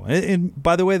to do? And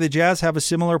by the way, the Jazz have a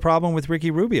similar problem with Ricky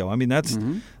Rubio. I mean, that's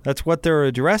what they're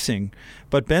addressing.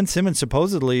 But Ben Simmons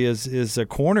supposedly is a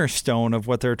cornerstone of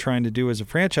what they're trying to do as a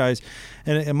franchise.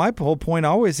 And my whole point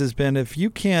always has been if you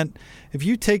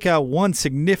take out one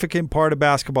significant part of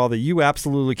basketball that you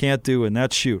absolutely can't do, and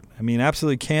that's shoot. I mean,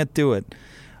 absolutely can't do it.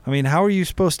 I mean, how are you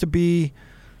supposed to be,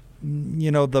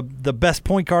 the best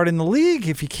point guard in the league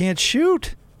if you can't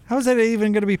shoot? How is that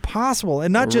even going to be possible?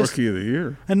 And not just rookie of the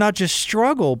year, and not just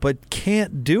struggle, but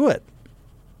can't do it.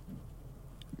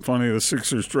 Funny, the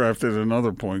Sixers drafted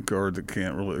another point guard that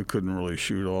couldn't really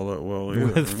shoot all that well either.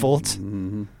 With Fultz.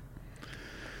 Mm-hmm.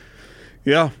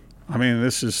 Yeah, I mean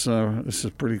this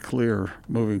is pretty clear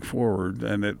moving forward,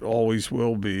 and it always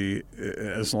will be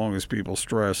as long as people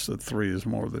stress that 3 is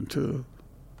more than 2.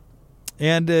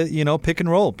 And pick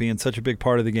and roll being such a big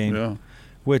part of the game. Yeah.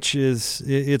 Which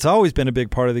it's always been a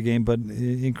big part of the game, but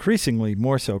increasingly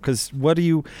more so. Because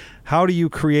how do you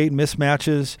create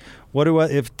mismatches?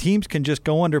 If teams can just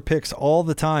go under picks all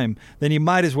the time, then you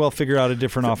might as well figure out a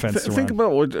different offense to run. Think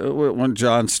about what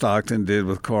John Stockton did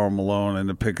with Karl Malone in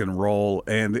the pick and roll,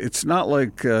 and it's not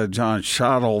like John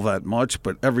shot all that much,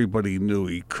 but everybody knew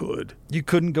he could. You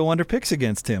couldn't go under picks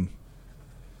against him.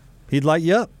 He'd light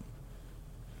you up.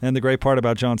 And the great part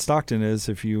about John Stockton is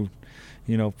if you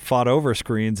fought over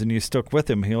screens and you stuck with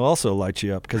him, he'll also light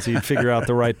you up because he'd figure out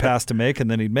the right pass to make and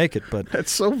then he'd make it. But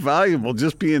that's so valuable,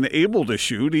 just being able to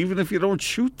shoot, even if you don't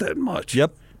shoot that much.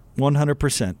 Yep,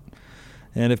 100%.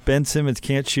 And if Ben Simmons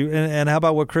can't shoot, and how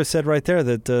about what Chris said right there,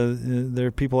 that there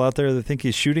are people out there that think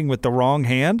he's shooting with the wrong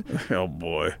hand? Oh,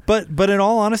 boy. But in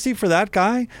all honesty, for that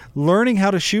guy, learning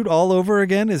how to shoot all over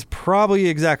again is probably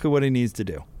exactly what he needs to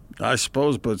do. I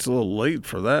suppose, but it's a little late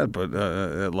for that. But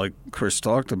like Chris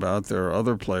talked about, there are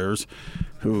other players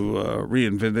who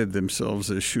reinvented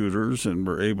themselves as shooters and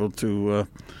were able to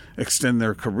extend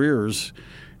their careers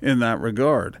in that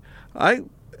regard.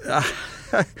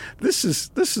 this is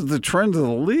the trend of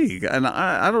the league, and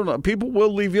I don't know. People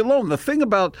will leave you alone. The thing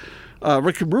about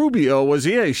Ricky Rubio was,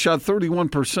 he shot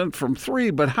 31% from three,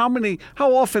 but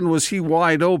how often was he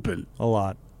wide open? A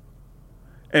lot.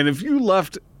 And if you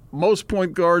left most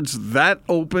point guards that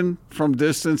open from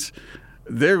distance,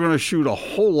 they're going to shoot a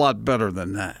whole lot better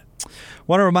than that.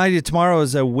 Want to remind you, tomorrow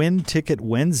is a Win Ticket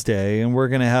Wednesday, and we're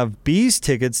going to have Bees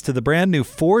tickets to the brand new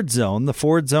Ford Zone. The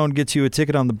Ford Zone gets you a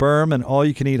ticket on the berm and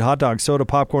all-you-can-eat hot dog, soda,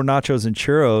 popcorn, nachos, and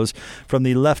churros from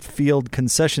the left field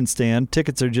concession stand.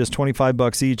 Tickets are just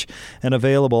 $25 each and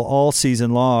available all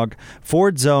season long.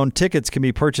 Ford Zone tickets can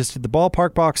be purchased at the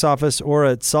ballpark box office or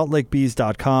at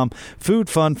saltlakebees.com. Food,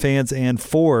 fun, fans, and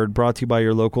Ford, brought to you by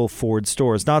your local Ford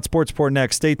stores. Not Sports Report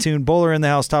next. Stay tuned. Bowler in the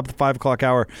house, top of the 5 o'clock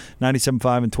hour,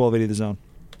 97.5 and 1280 The Zone.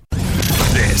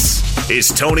 This is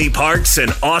Tony Parks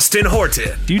and Austin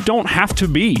Horton. You don't have to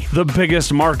be the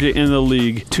biggest market in the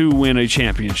league to win a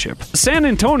championship. San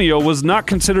Antonio was not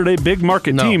considered a big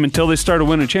market team until they started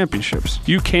winning championships.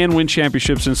 You can win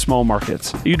championships in small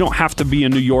markets. You don't have to be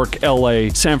in New York, LA,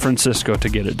 San Francisco to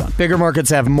get it done. Bigger markets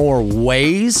have more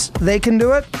ways they can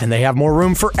do it, and they have more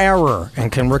room for error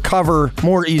and can recover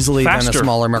more easily than a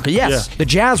smaller market. Yes, The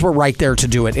Jazz were right there to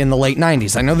do it in the late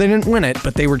 90s. I know they didn't win it,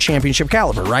 but they were championship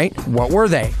caliber, right? What were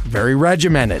they? Very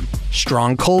regimented,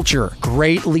 strong culture,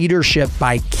 great leadership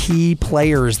by key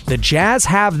players. The Jazz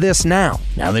have this now.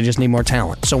 Now they just need more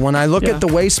talent. So when I look at the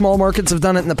way small markets have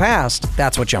done it in the past,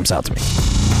 that's what jumps out to me.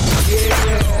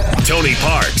 Tony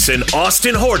Parks and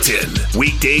Austin Horton.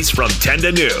 Weekdays from 10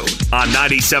 to noon on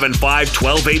 97.5,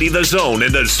 1280 The Zone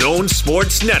and The Zone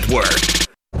Sports Network.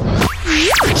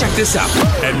 Check this out.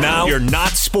 And now your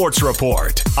Not Sports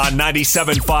Report on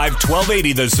 97.5,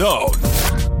 1280 The Zone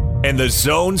and The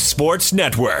Zone Sports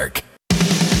Network.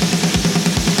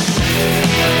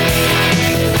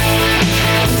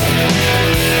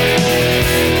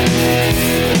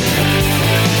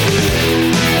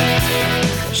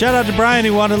 Shout out to Brian,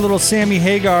 who wanted a little Sammy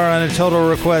Hagar on a Total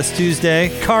Request Tuesday.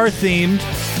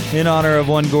 Car-themed in honor of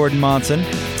one Gordon Monson.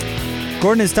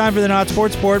 Gordon, it's time for the Not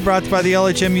Sports Board, brought to you by the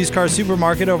LHM Used Car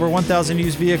Supermarket. Over 1,000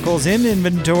 used vehicles in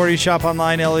inventory. Shop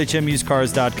online,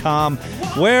 lhmusedcars.com.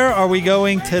 Where are we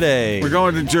going today? We're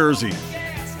going to Jersey.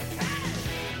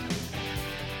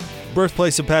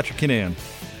 Birthplace of Patrick Kinnan.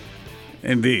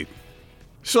 Indeed.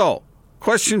 So,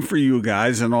 question for you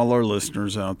guys and all our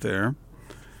listeners out there.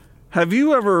 Have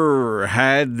you ever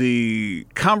had the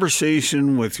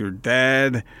conversation with your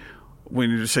dad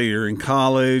when you say you're in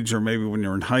college or maybe when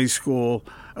you're in high school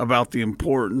about the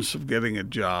importance of getting a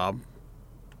job?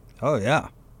 Oh, yeah.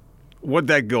 What'd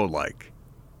that go like?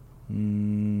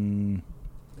 You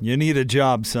need a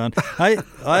job, son. I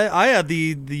had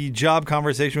the job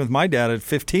conversation with my dad at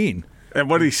 15. And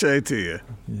what'd he say to you?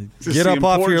 Get up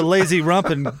off your lazy rump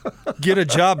and get a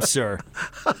job, sir.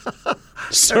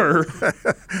 Sir.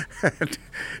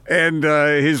 And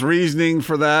his reasoning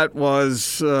for that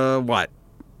was what?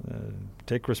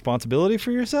 Take responsibility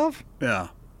for yourself? Yeah.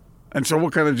 And so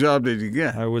what kind of job did you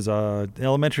get? I was an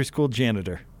elementary school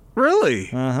janitor. Really?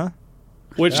 Uh-huh.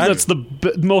 Which that's the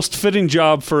most fitting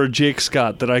job for a Jake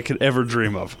Scott that I could ever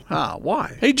dream of.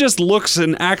 Why? He just looks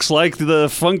and acts like the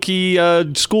funky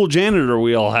school janitor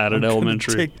we all had at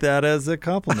elementary. Take that as a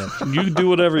compliment. You can do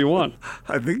whatever you want.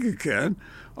 I think you can.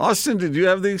 Austin, did you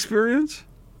have the experience?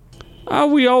 I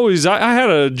had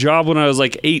a job when I was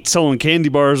like 8 selling candy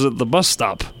bars at the bus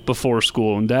stop before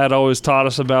school, and Dad always taught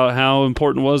us about how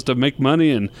important it was to make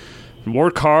money and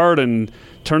work hard and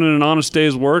turn in an honest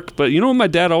day's work. But you know what my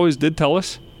dad always did tell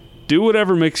us? Do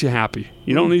whatever makes you happy.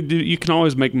 You don't need to. You can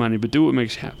always make money, but do what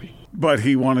makes you happy. But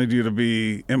he wanted you to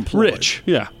be employed. Rich,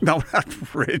 yeah. No,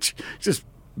 not rich. Just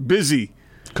busy.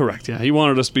 Correct, yeah. He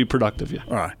wanted us to be productive, yeah.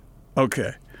 All right.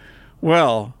 Okay.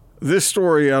 Well, this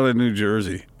story out of New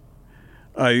Jersey.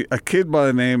 A kid by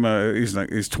the name,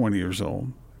 he's 20 years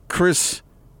old. Chris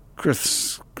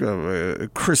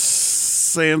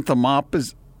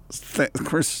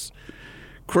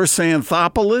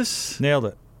Anthopoulos. Nailed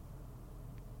it.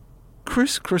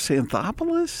 Chris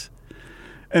Anthopoulos?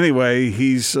 Anyway,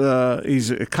 he's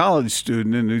a college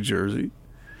student in New Jersey.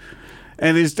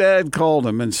 And his dad called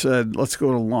him and said, let's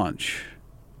go to lunch.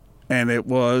 And it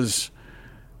was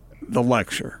the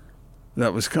lecture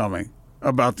that was coming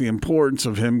about the importance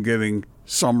of him getting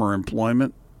summer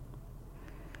employment.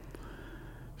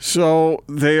 So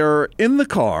they are in the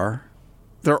car.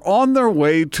 They're on their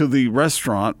way to the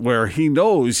restaurant where he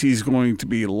knows he's going to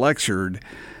be lectured,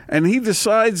 and he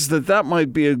decides that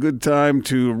might be a good time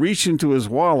to reach into his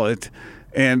wallet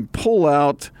and pull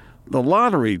out the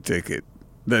lottery ticket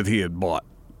that he had bought.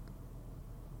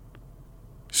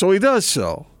 So he does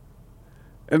so.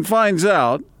 and finds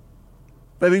out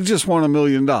that he just won $1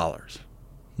 million.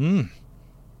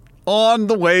 On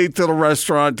the way to the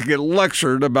restaurant to get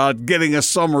lectured about getting a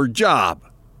summer job.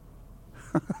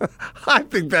 I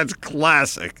think that's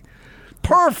classic.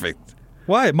 Perfect.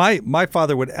 Why? My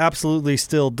father would absolutely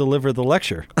still deliver the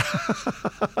lecture.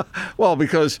 Well,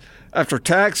 because after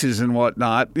taxes and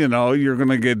whatnot, you're going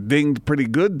to get dinged pretty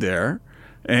good there.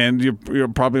 And you're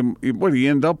probably, what do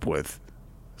you end up with?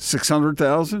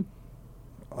 $600,000?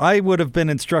 I would have been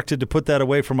instructed to put that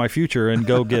away for my future and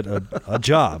go get a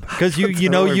job, because you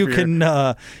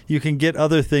can get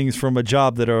other things from a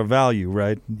job that are of value,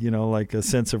 right? Like a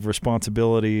sense of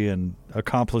responsibility and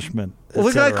accomplishment. Well,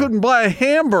 the guy couldn't buy a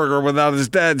hamburger without his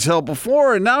dad's help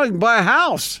before, and now he can buy a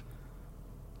house.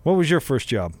 What was your first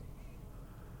job?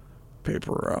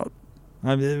 Paper route.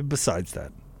 I mean, besides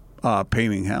that,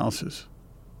 painting houses.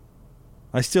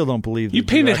 I still don't believe that you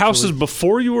painted houses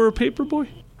before you were a paper boy.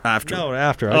 After. No,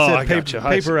 after. I said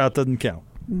paper out doesn't count.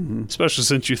 Mm-hmm. Especially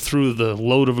since you threw the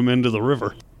load of them into the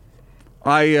river.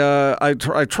 I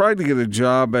tried to get a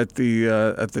job at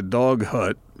the dog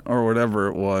hut or whatever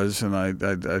it was, and I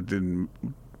didn't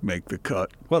make the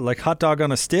cut. What, like hot dog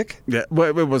on a stick? Yeah,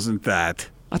 well, it wasn't that.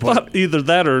 I thought either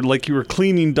that or like you were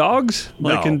cleaning dogs,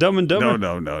 like in Dumb and Dumber.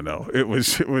 No. It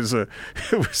was a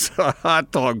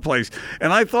hot dog place,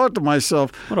 and I thought to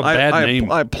myself, what a bad name.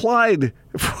 I applied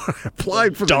for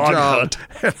dog the job. Hut.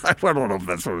 And I don't know if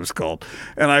that's what it was called.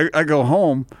 And I go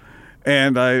home,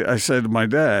 and I said to my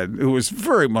dad, who was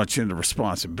very much into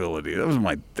responsibility.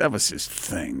 That was his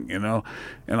thing,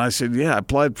 And I said, yeah, I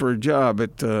applied for a job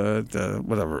at the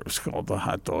whatever it was called, the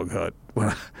hot dog hut.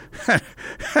 And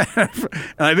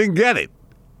I didn't get it.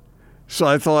 So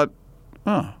I thought,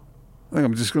 I think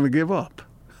I'm just going to give up.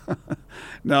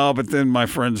 No, but then my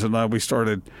friends and I, we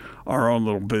started our own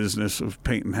little business of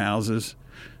painting houses,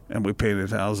 and we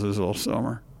painted houses all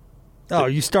summer. Oh,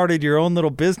 you started your own little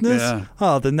business? Yeah.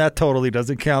 Oh, then that totally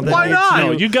doesn't count. Why not?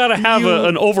 No, you got to have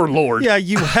an overlord. Yeah,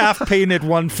 you half painted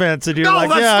one fence, and you're No, like,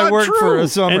 that's yeah, I not worked true. for a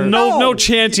summer. And no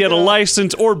chance you had a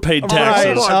license or paid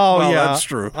taxes. Right. Oh, well, yeah. that's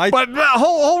true. But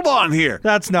hold on here.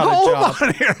 That's not a job. Hold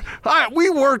on here. We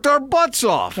worked our butts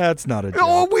off. That's not a job.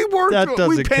 Oh, we worked. That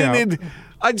doesn't we painted.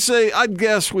 count. I'd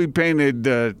guess we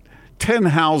painted 10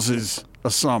 houses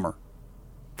a summer,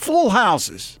 full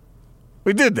houses.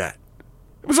 We did that.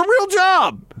 It was a real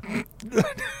job.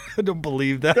 I don't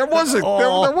believe that. There was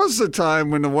a time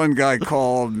when the one guy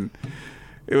called, and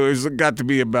it got to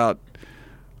be about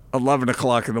 11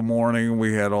 o'clock in the morning.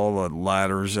 We had all the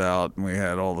ladders out, and we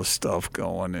had all the stuff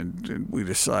going, and we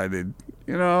decided,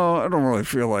 I don't really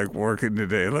feel like working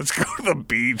today. Let's go to the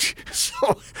beach.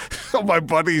 So my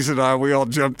buddies and I, we all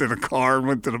jumped in a car and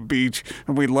went to the beach,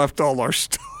 and we left all our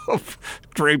stuff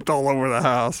draped all over the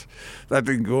house. That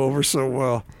didn't go over so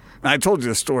well. I told you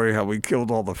the story how we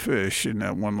killed all the fish in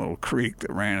that one little creek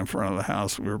that ran in front of the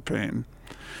house we were painting.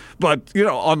 But,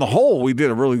 on the whole, we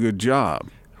did a really good job.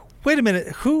 Wait a minute.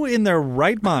 Who in their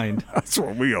right mind That's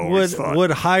what we always thought. would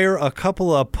hire a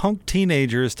couple of punk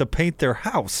teenagers to paint their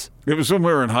house? It was when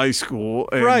we were in high school.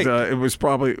 And, right. It was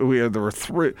probably, there were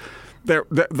three.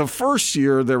 The first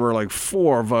year, there were like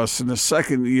four of us. And the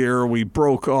second year, we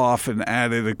broke off and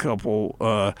added a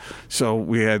couple. So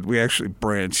we actually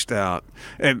branched out.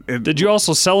 And did you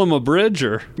also sell them a bridge,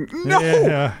 or?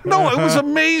 No, no. It was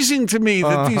amazing to me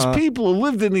that these people who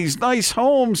lived in these nice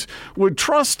homes would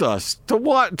trust us to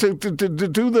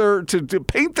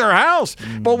paint their house.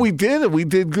 But we did it. We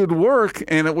did good work,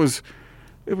 and it was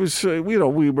we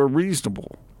were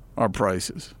reasonable, our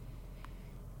prices.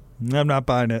 I'm not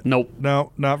buying it. Nope.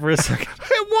 No, not for a second.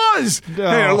 It was.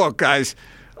 No. Hey, look, guys.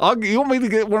 You want me to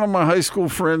get one of my high school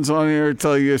friends on here to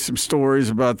tell you some stories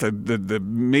about the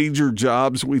major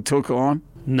jobs we took on?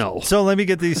 No. So let me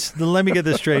get this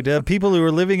straight. People who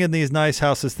are living in these nice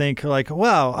houses think like,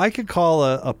 wow, I could call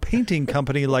a painting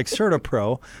company like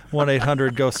CertaPro,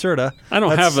 1-800-GO-CERTA. I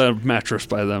don't have a mattress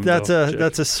by them. That's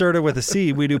a Certa with a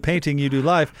C. We do painting, you do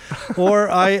life. Or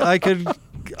I could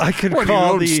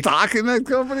call the stock in that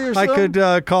company or something? I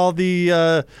could call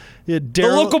the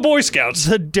local Boy Scouts,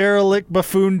 the derelict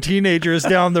buffoon teenagers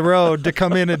down the road to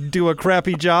come in and do a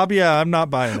crappy job. Yeah, I'm not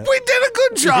buying it. We did a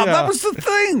good job. Yeah. That was the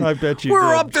thing. I bet you we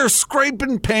were did. up there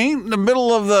scraping paint in the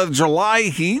middle of the July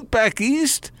heat back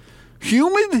east.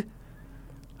 Humid.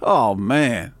 Oh,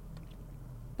 man.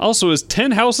 Also, is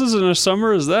 10 houses in a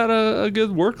summer, is that a good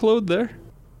workload there?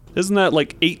 Isn't that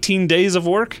like 18 days of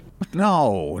work?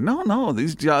 No.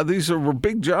 These were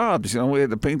big jobs. We had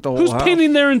to paint the whole house. Who's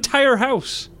painting their entire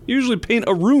house? You usually paint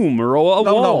a room or a wall.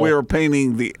 No, we were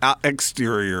painting the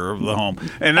exterior of the home.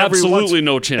 And absolutely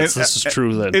no chance this is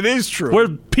true then. It is true. Where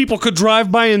people could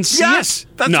drive by and see Yes,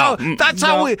 that's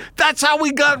how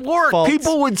we got work. False.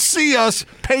 People would see us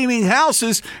painting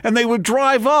houses, and they would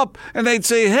drive up, and they'd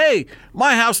say, "Hey,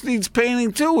 my house needs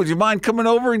painting too. Would you mind coming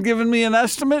over and giving me an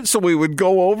estimate?" So we would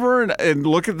go over and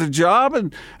look at the job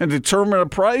and determine a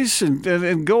price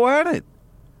and go at it.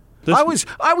 I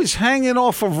was hanging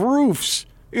off of roofs,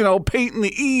 painting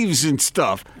the eaves and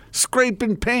stuff,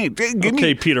 scraping paint.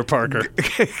 Peter Parker.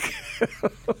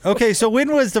 Okay, so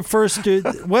when was the first?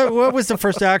 What was the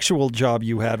first actual job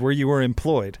you had where you were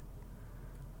employed?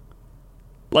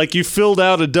 Like you filled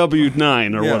out a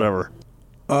W-9 or whatever.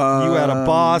 You had a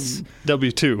boss.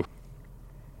 W-2.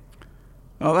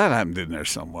 Oh, that happened in there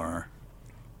somewhere.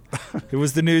 It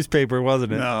was the newspaper,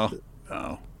 wasn't it?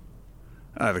 No.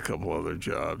 I had a couple other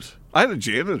jobs. I had a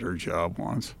janitor job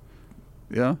once.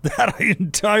 Yeah, that I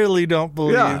entirely don't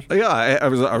believe. Yeah. I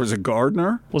was a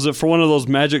gardener. Was it for one of those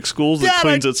magic schools that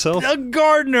cleans itself? A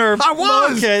gardener. I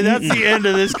was. Okay, that's the end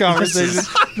of this conversation.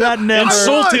 That never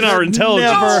insulting our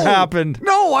intelligence. Never happened.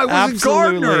 No, I was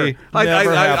Absolutely a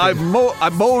gardener. I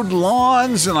mowed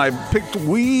lawns and I picked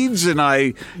weeds and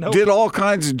I did all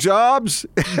kinds of jobs.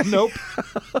 Nope.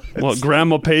 What,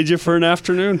 Grandma paid you for an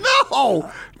afternoon?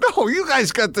 No, you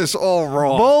guys got this all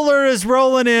wrong. Bowler is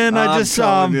rolling in. I just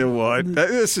saw him. You what?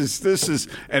 This is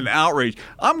an outrage.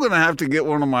 I'm going to have to get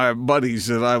one of my buddies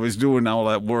that I was doing all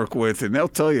that work with, and they'll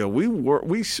tell you we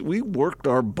worked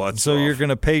our butts So off. You're going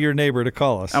to pay your neighbor to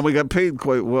call us, and we got paid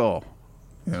quite well.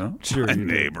 Sure, my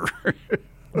neighbor.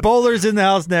 Bowler's in the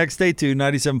house next. Stay tuned.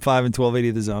 97.5 and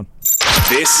 1280 The Zone.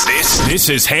 This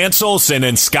is Hans Olsen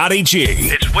and Scotty G.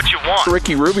 It's what you want.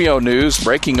 Ricky Rubio news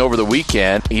breaking over the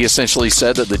weekend. He essentially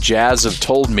said that the Jazz have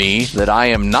told me that I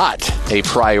am not a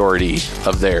priority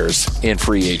of theirs in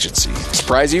free agency.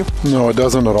 Surprise you? No, it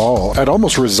doesn't at all. I'd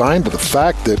almost resigned to the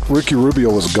fact that Ricky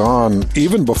Rubio was gone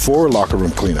even before locker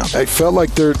room cleanup. I felt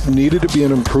like there needed to be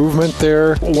an improvement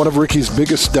there. One of Ricky's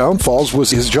biggest downfalls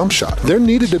was his jump shot. There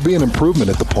needed to be an improvement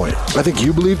at the point. I think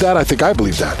you believe that. I think I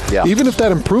believe that. Yeah. Even if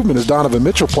that improvement is Donovan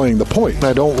Mitchell playing the point.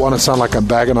 I don't want to sound like I'm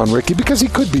bagging on Ricky because he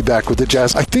could be back with the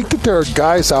Jazz. I think that there are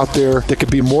guys out there that could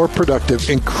be more productive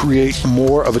and create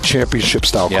more of a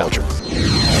championship-style culture.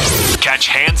 Catch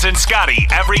Hans and Scotty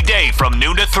every day from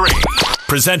noon to 3.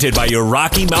 Presented by your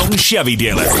Rocky Mountain Chevy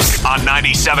dealers on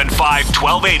 97.5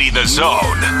 1280 The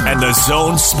Zone and The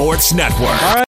Zone Sports Network.